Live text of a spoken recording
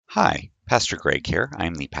Hi, Pastor Greg here.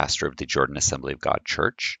 I'm the pastor of the Jordan Assembly of God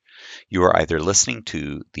Church. You are either listening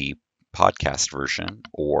to the podcast version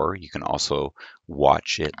or you can also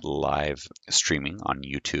watch it live streaming on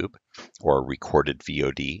YouTube or recorded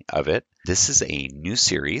VOD of it. This is a new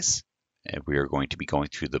series. We are going to be going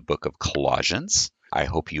through the book of Colossians. I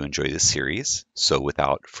hope you enjoy this series. So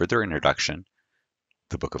without further introduction,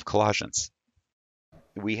 the book of Colossians.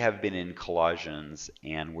 We have been in Colossians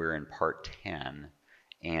and we're in part 10.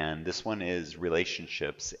 And this one is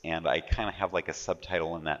relationships. And I kind of have like a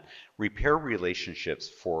subtitle in that: repair relationships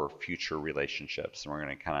for future relationships. And we're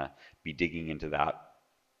going to kind of be digging into that.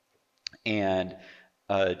 And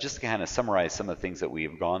just to kind of summarize some of the things that we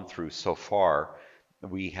have gone through so far,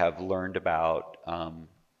 we have learned about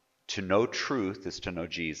to know truth is to know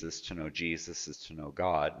Jesus is to know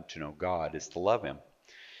God, and to know God is to love Him,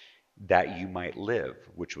 that you might live,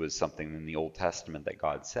 which was something in the Old Testament that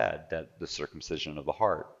God said, that the circumcision of the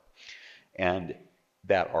heart, and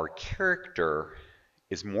that our character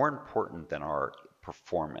is more important than our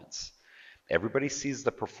performance. Everybody sees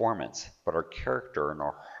the performance, but our character and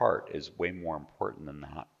our heart is way more important than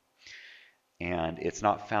that. And it's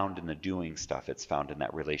not found in the doing stuff, it's found in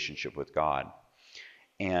that relationship with God.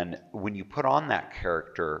 And when you put on that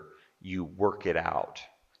character, you work it out.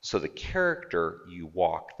 So the character, you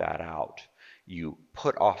walk that out. You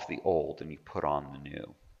put off the old and you put on the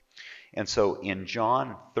new. And so in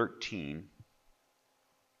John 13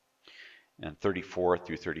 and 34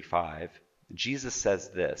 through 35, Jesus says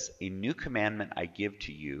this: "A new commandment I give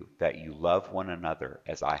to you, that you love one another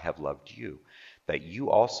as I have loved you, that you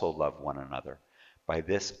also love one another. By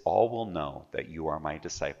this all will know that you are my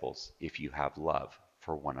disciples, if you have love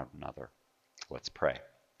for one another." Let's pray.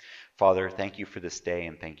 Father, thank you for this day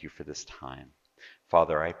and thank you for this time.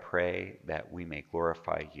 Father, I pray that we may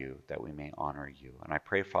glorify you, that we may honor you. And I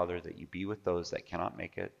pray, Father, that you be with those that cannot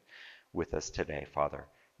make it with us today, Father,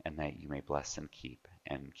 and that you may bless and keep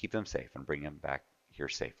them safe and bring them back here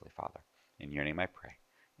safely, Father. In your name I pray.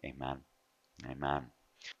 Amen. Amen.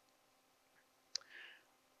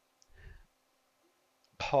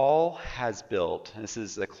 Paul has built, this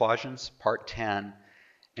is Colossians part 10,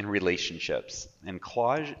 in relationships. And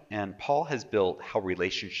Paul has built how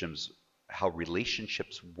relationships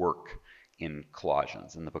work in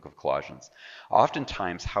Colossians, in the book of Colossians.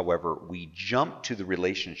 Oftentimes, however, we jump to the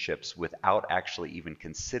relationships without actually even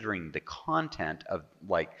considering the content of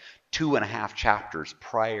like 2.5 chapters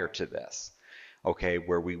prior to this. Okay,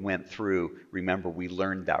 where we went through, remember, we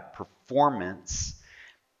learned that performance,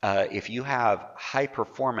 if you have high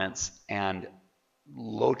performance and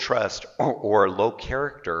low trust or low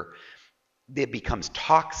character, it becomes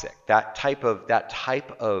toxic. That type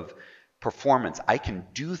of performance, I can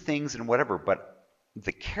do things and whatever, but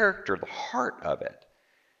the character, the heart of it,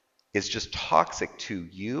 is just toxic to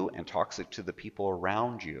you and toxic to the people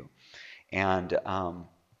around you. And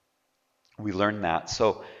we learn that.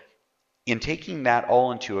 So in taking that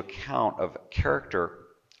all into account of character,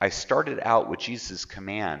 I started out with Jesus'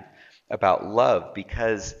 command about love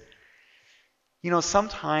because,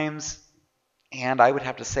 sometimes, and I would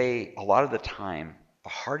have to say a lot of the time, the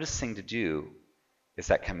hardest thing to do is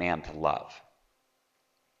that command to love.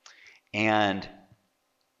 And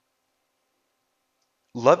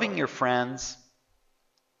loving your friends,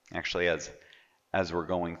 actually, as we're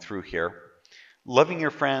going through here, loving your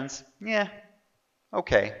friends, yeah,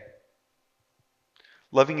 okay.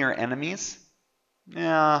 Loving your enemies,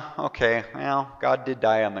 yeah, okay. Well,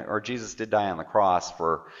 Jesus did die on the cross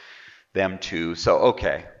for them too, so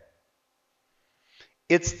okay.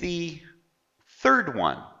 It's the third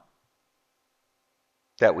one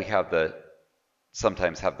that we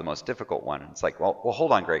sometimes have the most difficult one. It's like, well,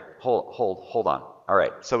 hold on, Greg. Hold on. All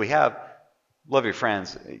right. So we have love your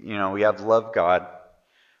friends. We have love God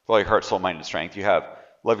with all your heart, soul, mind, and strength. You have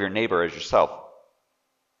love your neighbor as yourself.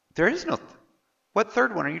 There is no. What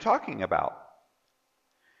third one are you talking about?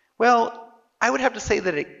 Well, I would have to say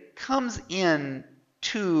that it comes in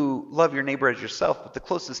to love your neighbor as yourself, but the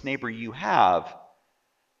closest neighbor you have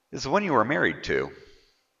is the one you are married to.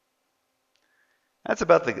 That's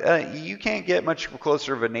about you can't get much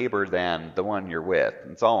closer of a neighbor than the one you're with.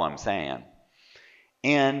 That's all I'm saying.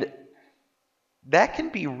 And that can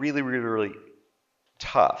be really, really, really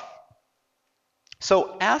tough.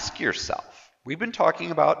 So ask yourself, we've been talking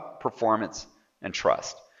about performance and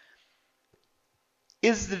trust.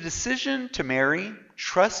 Is the decision to marry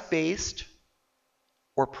trust-based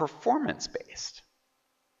or performance-based?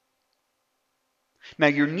 Now,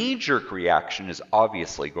 your knee-jerk reaction is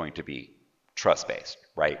obviously going to be trust-based,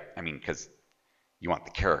 right? I mean, because you want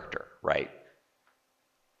the character, right?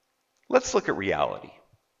 Let's look at reality.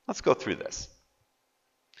 Let's go through this.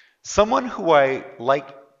 Someone who I like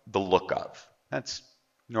the look of. That's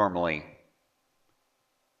normally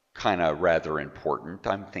kind of rather important,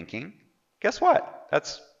 I'm thinking. Guess what?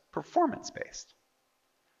 That's performance-based.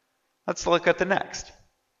 Let's look at the next.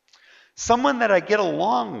 Someone that I get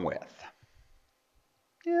along with.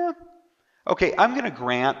 Yeah. Okay, I'm going to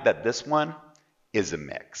grant that this one is a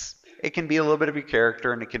mix. It can be a little bit of your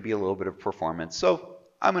character and it can be a little bit of performance. So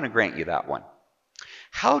I'm going to grant you that one.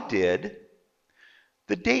 How did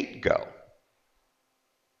the date go?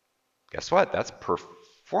 Guess what? That's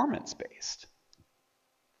performance-based.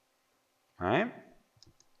 All right.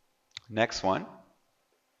 Next one.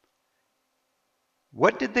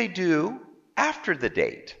 What did they do after the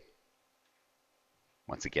date?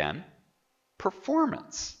 Once again,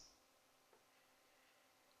 performance.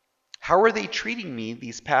 How are they treating me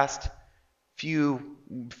these past few,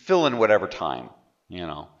 fill in whatever time, you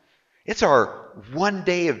know? It's our 1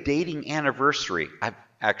 day of dating anniversary. I've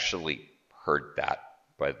actually heard that,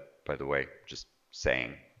 by the way, just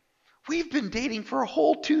saying. We've been dating for a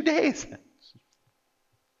whole 2 days.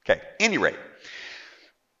 Okay, any rate.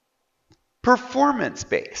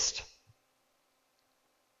 Performance-based.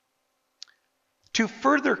 To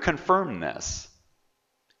further confirm this,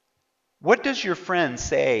 what does your friend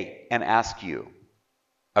say and ask you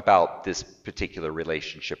about this particular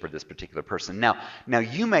relationship or this particular person? Now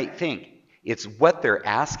you might think it's what they're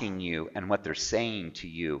asking you and what they're saying to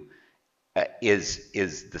you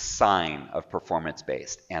is the sign of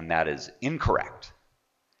performance-based, and that is incorrect.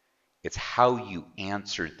 It's how you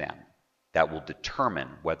answer them that will determine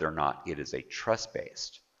whether or not it is a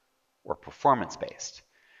trust-based or performance-based.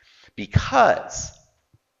 Because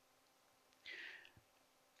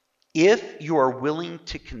if you are willing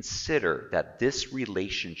to consider that this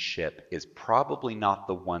relationship is probably not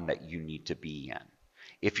the one that you need to be in,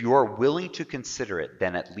 if you are willing to consider it,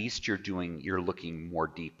 then at least you're looking more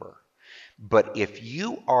deeper. But if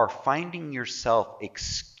you are finding yourself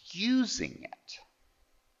excusing it,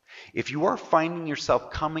 if you are finding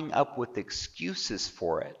yourself coming up with excuses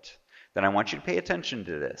for it, then I want you to pay attention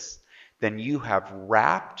to this. Then you have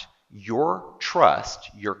wrapped your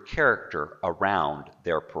trust, your character, around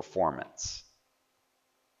their performance.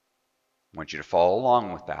 I want you to follow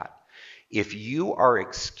along with that. If you are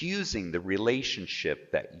excusing the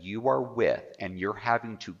relationship that you are with and you're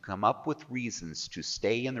having to come up with reasons to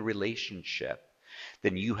stay in the relationship,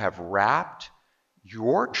 then you have wrapped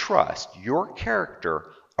your trust, your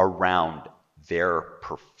character, around their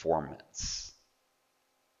performance.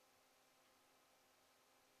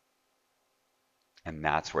 And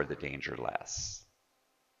that's where the danger lies.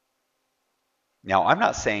 Now, I'm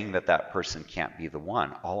not saying that that person can't be the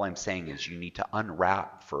one. All I'm saying is you need to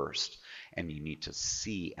unwrap first, and you need to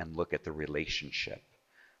see and look at the relationship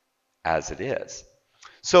as it is.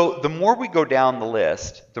 So the more we go down the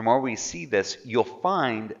list, the more we see this, you'll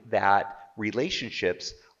find that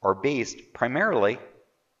relationships are based primarily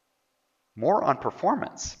more on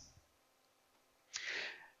performance.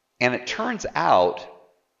 And it turns out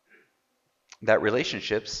that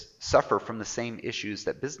relationships suffer from the same issues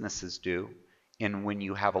that businesses do in when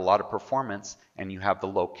you have a lot of performance and you have the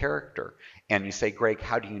low character. And you say, Greg,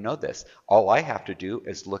 how do you know this? All I have to do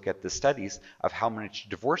is look at the studies of how much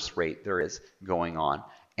divorce rate there is going on,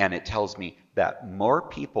 and it tells me that more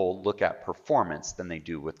people look at performance than they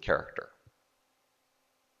do with character.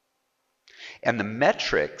 And the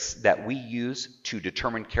metrics that we use to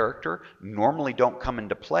determine character normally don't come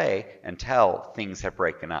into play until things have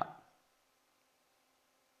broken up.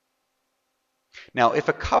 Now, if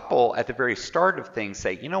a couple at the very start of things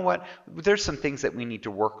say, you know what, there's some things that we need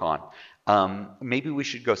to work on. Maybe we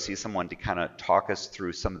should go see someone to kind of talk us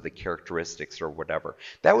through some of the characteristics or whatever.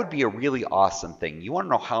 That would be a really awesome thing. You want to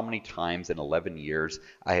know how many times in 11 years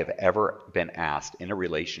I have ever been asked in a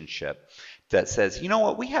relationship that says, you know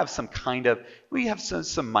what, we have some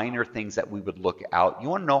minor things that we would look out. You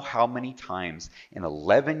want to know how many times in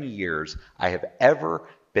 11 years I have ever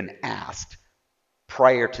been asked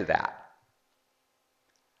prior to that?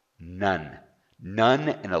 None. None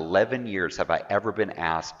in 11 years have I ever been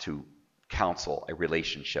asked to counsel a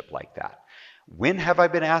relationship like that. When have I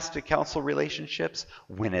been asked to counsel relationships?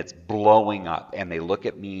 When it's blowing up and they look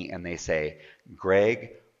at me and they say,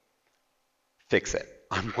 Greg, fix it.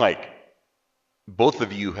 I'm like, both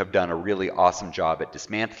of you have done a really awesome job at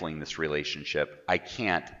dismantling this relationship. I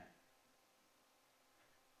can't.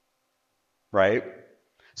 Right?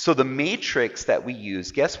 So the matrix that we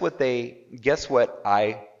use, guess what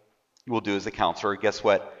I will do as a counselor? Guess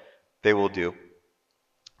what they will do?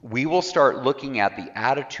 We will start looking at the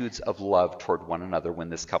attitudes of love toward one another when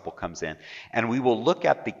this couple comes in, and we will look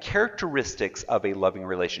at the characteristics of a loving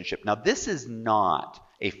relationship. Now, this is not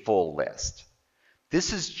a full list.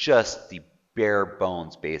 This is just the bare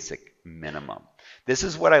bones basic minimum. This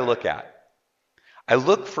is what I look at. I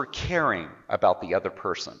look for caring about the other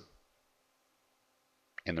person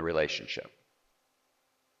in the relationship.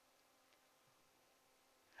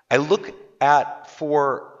 I look at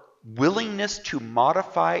for willingness to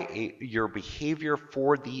modify your behavior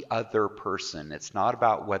for the other person. It's not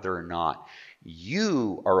about whether or not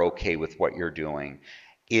you are okay with what you're doing.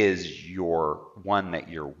 Is your one that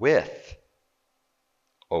you're with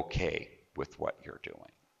okay with what you're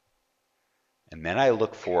doing? And then I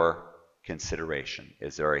look for consideration.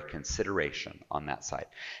 Is there a consideration on that side?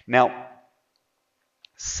 Now,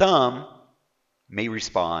 some may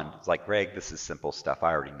respond like, Greg, this is simple stuff.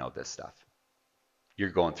 I already know this stuff. You're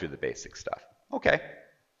going through the basic stuff. Okay,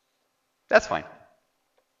 that's fine.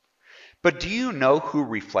 But do you know who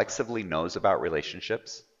reflexively knows about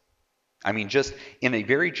relationships? I mean, just in a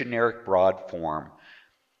very generic, broad form,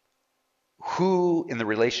 who in the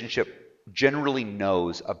relationship generally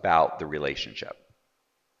knows about the relationship?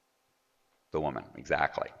 The woman,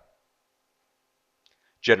 exactly.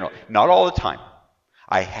 Generally, not all the time.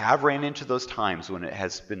 I have ran into those times when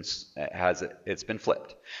it's been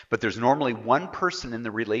flipped. But there's normally one person in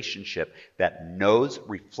the relationship that knows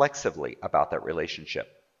reflexively about that relationship.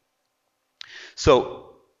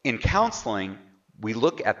 So in counseling, we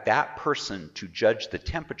look at that person to judge the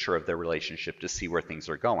temperature of their relationship to see where things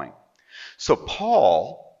are going. So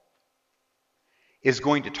Paul is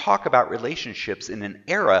going to talk about relationships in an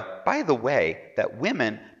era, by the way, that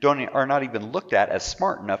women are not even looked at as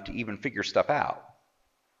smart enough to even figure stuff out.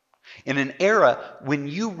 In an era when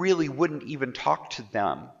you really wouldn't even talk to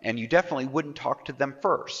them, and you definitely wouldn't talk to them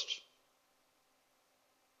first.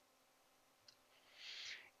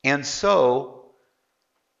 And so,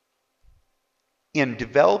 in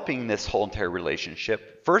developing this whole entire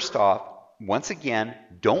relationship, first off, once again,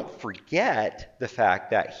 don't forget the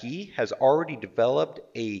fact that he has already developed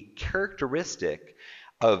a characteristic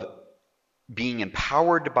of being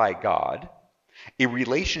empowered by God, a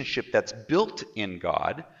relationship that's built in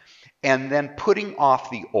God, and then putting off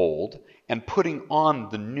the old and putting on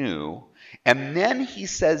the new. And then he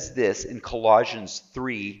says this in Colossians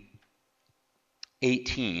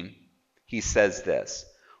 3:18. He says this,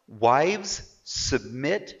 wives,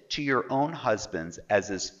 submit to your own husbands as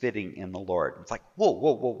is fitting in the Lord. It's like,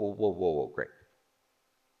 whoa, great.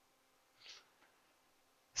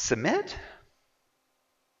 Submit?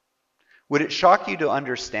 Would it shock you to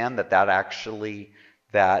understand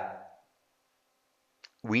that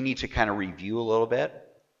we need to kind of review a little bit?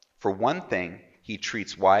 For one thing, he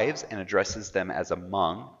treats wives and addresses them as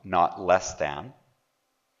among, not less than.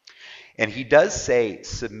 And he does say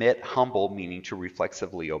submit, humble, meaning to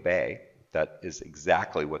reflexively obey. That is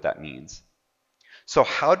exactly what that means. So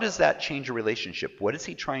how does that change a relationship? What is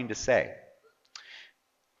he trying to say?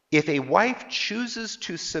 If a wife chooses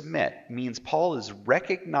to submit, means Paul is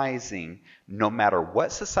recognizing no matter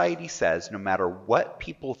what society says, no matter what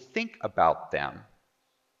people think about them,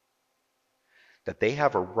 that they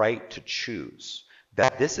have a right to choose,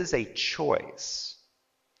 that this is a choice.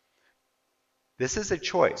 This is a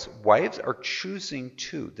choice. Wives are choosing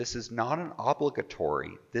to. This is not an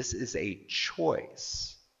obligatory. This is a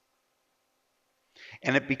choice.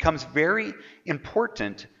 And it becomes very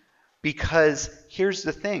important because here's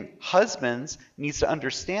the thing. Husbands needs to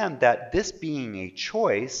understand that this being a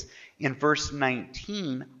choice, in verse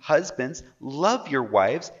 19, husbands, love your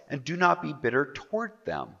wives and do not be bitter toward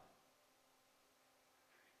them.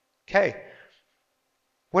 Okay,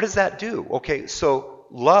 what does that do? Okay, so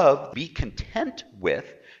love, be content with,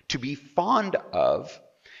 to be fond of.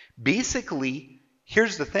 Basically,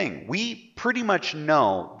 here's the thing. We pretty much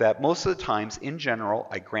know that most of the times, in general,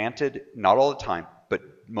 granted, not all the time, but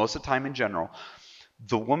most of the time in general,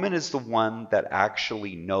 the woman is the one that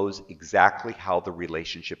actually knows exactly how the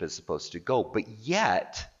relationship is supposed to go. But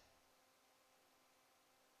yet,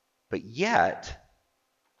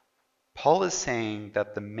 Paul is saying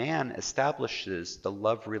that the man establishes the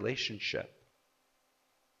love relationship.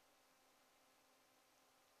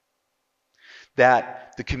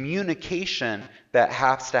 That the communication that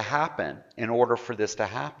has to happen in order for this to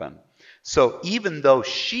happen. So even though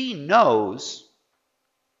she knows,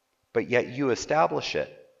 but yet you establish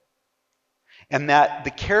it. And that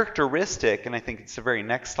the characteristic, and I think it's the very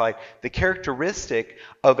next slide, the characteristic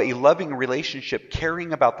of a loving relationship,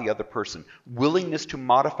 caring about the other person, willingness to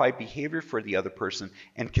modify behavior for the other person,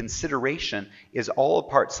 and consideration is all a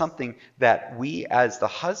part something that we as the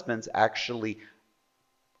husbands actually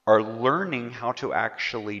are learning how to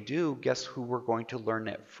actually do. Guess who we're going to learn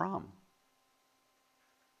it from?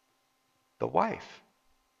 The wife.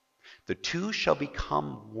 The two shall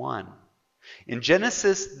become one. In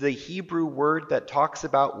Genesis, the Hebrew word that talks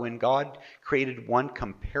about when God created one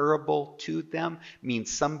comparable to them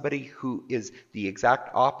means somebody who is the exact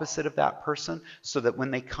opposite of that person, so that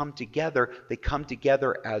when they come together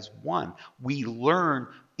as one. We learn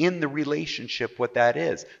in the relationship what that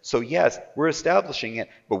is. So yes, we're establishing it,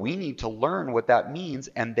 but we need to learn what that means,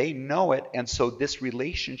 and they know it. And so this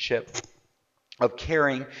relationship of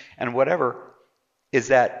caring and whatever is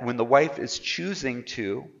that when the wife is choosing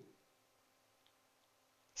to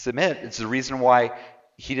submit, it's the reason why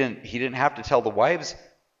he didn't have to tell the wives,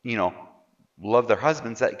 love their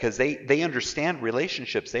husbands, because they understand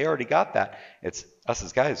relationships. They already got that. It's us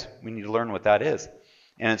as guys, we need to learn what that is.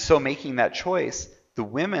 And so making that choice, the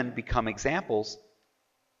women become examples,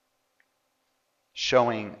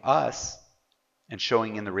 showing us and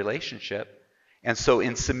showing in the relationship. And so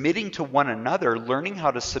in submitting to one another, learning how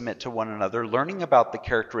to submit to one another, learning about the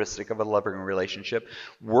characteristic of a loving relationship,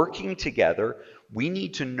 working together, we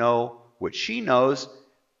need to know what she knows.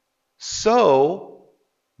 So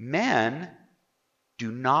men,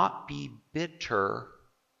 do not be bitter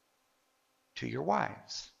to your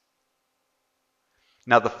wives.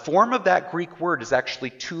 Now the form of that Greek word is actually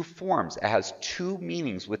two forms. It has two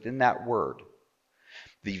meanings within that word.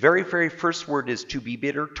 The very, very first word is to be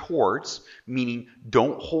bitter towards, meaning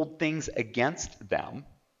don't hold things against them.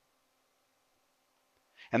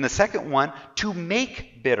 And the second one, to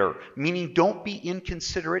make bitter, meaning don't be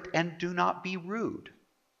inconsiderate and do not be rude.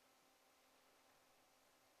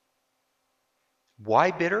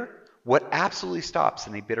 Why bitter? What absolutely stops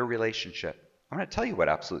in a bitter relationship? I'm going to tell you what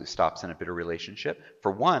absolutely stops in a bitter relationship.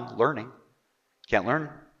 For one, learning. Can't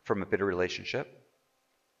learn from a bitter relationship.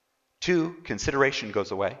 2, consideration goes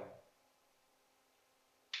away.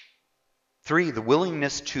 3, the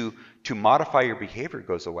willingness to modify your behavior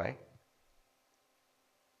goes away.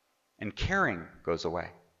 And caring goes away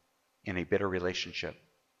in a bitter relationship.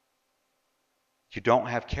 You don't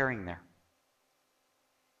have caring there.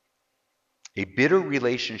 A bitter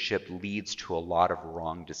relationship leads to a lot of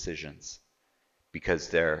wrong decisions, because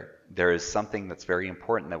there is something that's very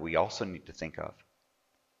important that we also need to think of.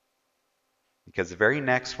 Because the very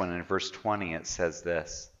next one, in verse 20, it says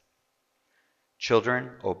this: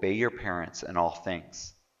 Children, obey your parents in all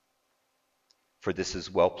things, for this is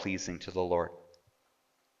well-pleasing to the Lord.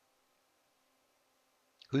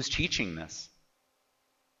 Who's teaching this?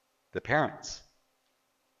 The parents.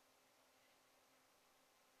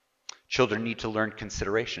 Children need to learn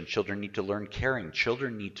consideration. Children need to learn caring.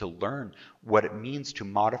 Children need to learn what it means to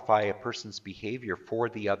modify a person's behavior for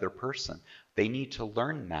the other person. They need to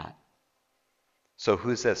learn that. So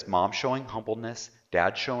who's this? Mom showing humbleness,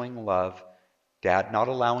 dad showing love, dad not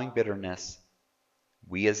allowing bitterness.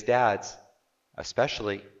 We as dads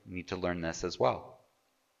especially need to learn this as well.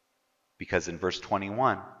 Because in verse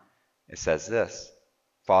 21, it says this: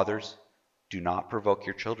 Fathers, do not provoke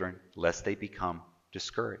your children, lest they become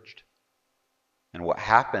discouraged. And what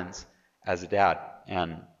happens as a dad,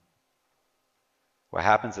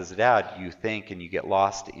 you think and you get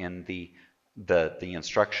lost in the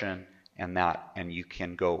instruction and that, and you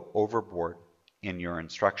can go overboard in your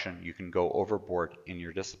instruction, you can go overboard in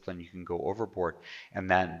your discipline, you can go overboard, and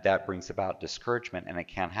then that brings about discouragement, and it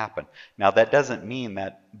can happen. Now that doesn't mean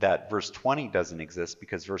that verse 20 doesn't exist,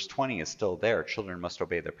 because verse 20 is still there. Children must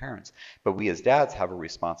obey their parents. But we as dads have a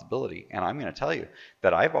responsibility, and I'm going to tell you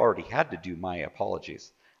that I've already had to do my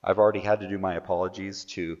apologies. I've already had to do my apologies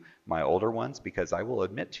to my older ones, because I will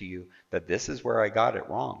admit to you that this is where I got it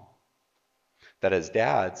wrong. That as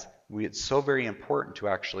dads, it's so very important to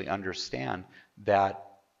actually understand that,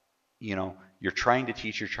 you're trying to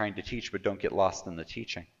teach, but don't get lost in the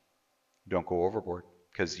teaching. Don't go overboard,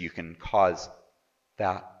 because you can cause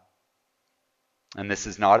that. And this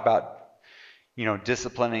is not about,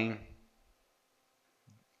 disciplining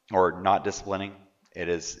or not disciplining. It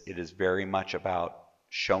is very much about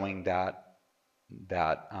showing that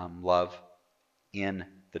love in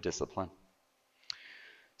the discipline.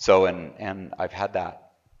 So, and I've had that.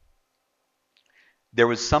 There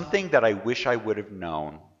was something that I wish I would have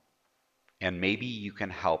known, and maybe you can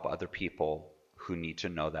help other people who need to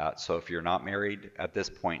know that. So if you're not married at this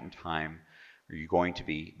point in time, or you're going to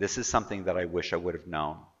be, this is something that I wish I would have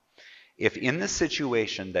known. If in the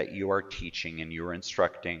situation that you are teaching and you're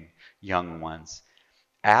instructing young ones,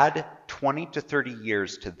 add 20 to 30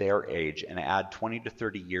 years to their age and add 20 to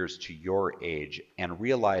 30 years to your age, and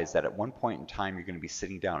realize that at one point in time you're going to be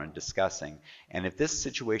sitting down and discussing, and if this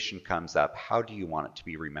situation comes up, how do you want it to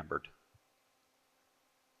be remembered?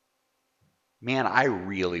 Man, I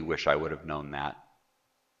really wish I would have known that.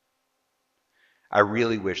 I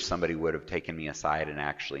really wish somebody would have taken me aside and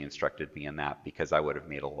actually instructed me in that, because I would have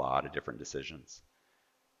made a lot of different decisions.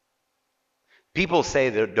 People say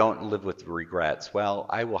that don't live with regrets. Well,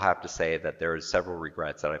 I will have to say that there are several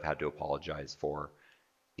regrets that I've had to apologize for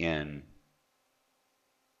in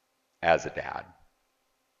as a dad.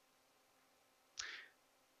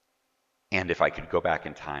 And if I could go back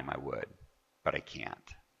in time, I would, but I can't.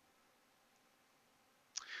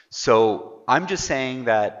 So I'm just saying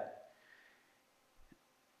that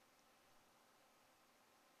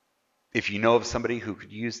if you know of somebody who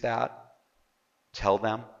could use that, tell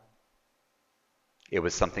them. It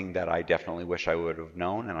was something that I definitely wish I would have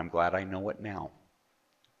known, and I'm glad I know it now.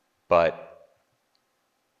 But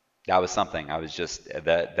that was something. I was just,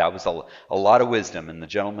 that was a lot of wisdom. And the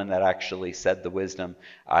gentleman that actually said the wisdom,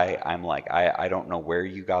 I'm like, I don't know where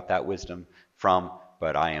you got that wisdom from,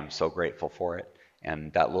 but I am so grateful for it.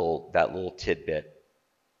 And that little tidbit,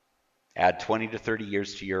 add 20 to 30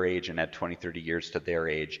 years to your age and add 20, 30 years to their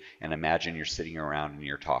age, and imagine you're sitting around and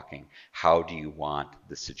you're talking. How do you want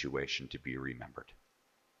the situation to be remembered?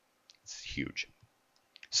 It's huge.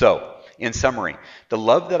 So, in summary, the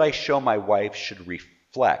love that I show my wife should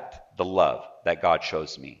reflect the love that God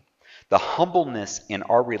shows me. The humbleness in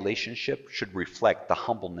our relationship should reflect the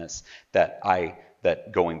humbleness that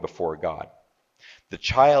going before God. The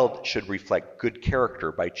child should reflect good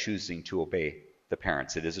character by choosing to obey the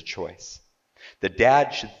parents. It is a choice. The dad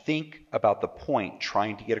should think about the point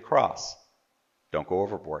trying to get across. Don't go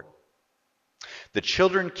overboard. The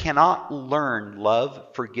children cannot learn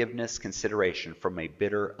love, forgiveness, consideration from a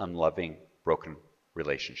bitter, unloving, broken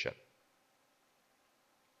relationship.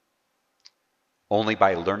 Only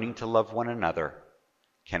by learning to love one another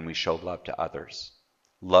can we show love to others.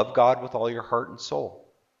 Love God with all your heart and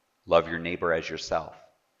soul. Love your neighbor as yourself.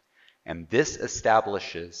 And this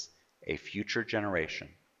establishes a future generation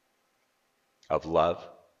of love,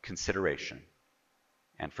 consideration,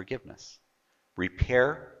 and forgiveness.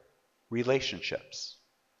 Repair relationships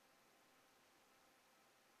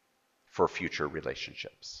for future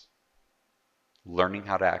relationships. Learning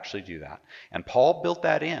how to actually do that. And Paul built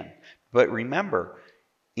that in. But remember,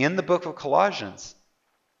 in the book of Colossians,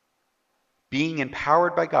 being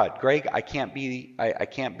empowered by God. Greg, I can't be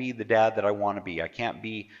the dad that I want to be. I can't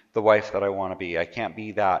be the wife that I want to be. I can't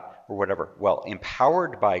be that or whatever. Well,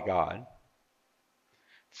 empowered by God,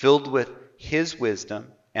 filled with his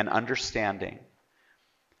wisdom and understanding,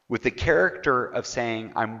 with the character of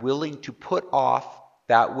saying, I'm willing to put off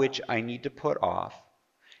that which I need to put off,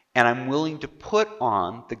 and I'm willing to put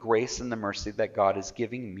on the grace and the mercy that God is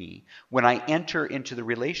giving me. When I enter into the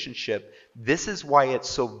relationship, this is why it's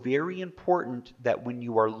so very important that when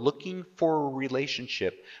you are looking for a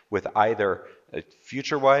relationship with either a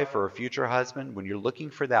future wife or a future husband, when you're looking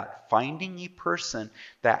for that, finding a person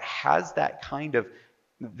that has that kind of,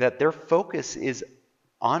 that their focus is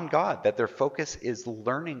on God, that their focus is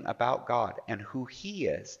learning about God and who he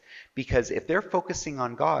is. Because if they're focusing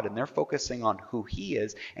on God and they're focusing on who he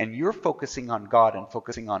is, and you're focusing on God and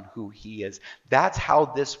focusing on who he is, that's how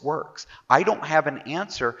this works. I don't have an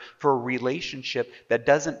answer for a relationship that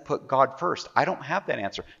doesn't put God first. I don't have that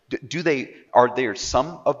answer. Are there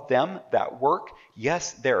some of them that work?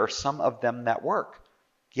 Yes, there are some of them that work.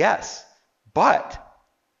 Yes, but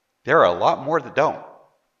there are a lot more that don't.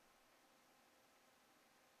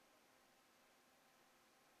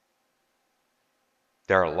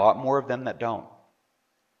 There are a lot more of them that don't.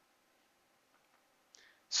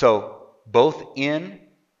 So, both in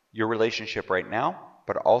your relationship right now,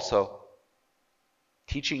 but also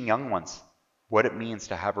teaching young ones what it means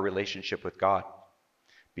to have a relationship with God.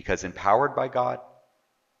 Because empowered by God,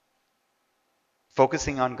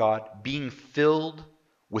 focusing on God, being filled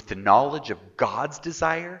with the knowledge of God's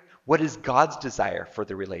desire. What is God's desire for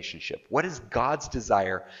the relationship? What is God's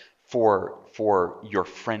desire for your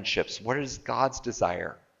friendships? What is God's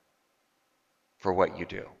desire for what you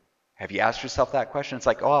do? Have you asked yourself that question? It's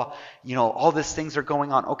like, oh, all these things are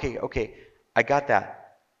going on. Okay, I got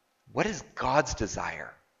that. What is God's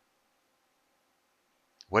desire?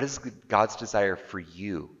 What is God's desire for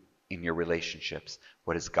you in your relationships?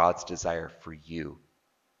 What is God's desire for you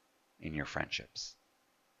in your friendships?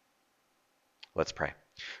 Let's pray.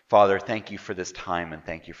 Father, thank you for this time and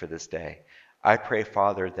thank you for this day. I pray,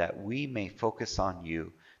 Father, that we may focus on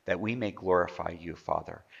you, that we may glorify you,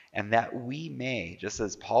 Father, and that we may, just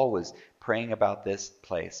as Paul was praying about this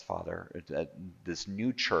place, Father, this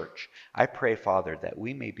new church, I pray, Father, that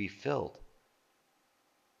we may be filled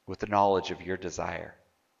with the knowledge of your desire,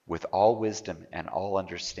 with all wisdom and all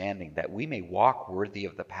understanding, that we may walk worthy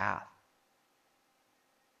of the path.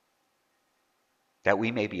 that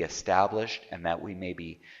we may be established and that we may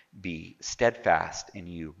be steadfast in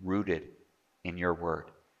you, rooted in your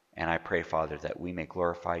word. And I pray, Father, that we may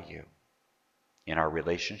glorify you in our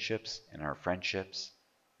relationships, in our friendships,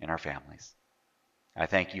 in our families. I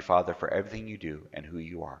thank you, Father, for everything you do and who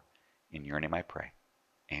you are. In your name I pray.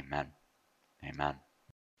 Amen. Amen.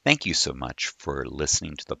 Thank you so much for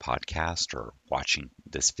listening to the podcast or watching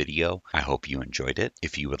this video. I hope you enjoyed it.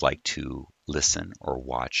 If you would like to listen or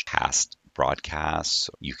watch past broadcasts,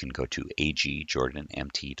 you can go to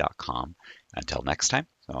agjordanmt.com. Until next time,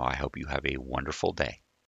 so I hope you have a wonderful day.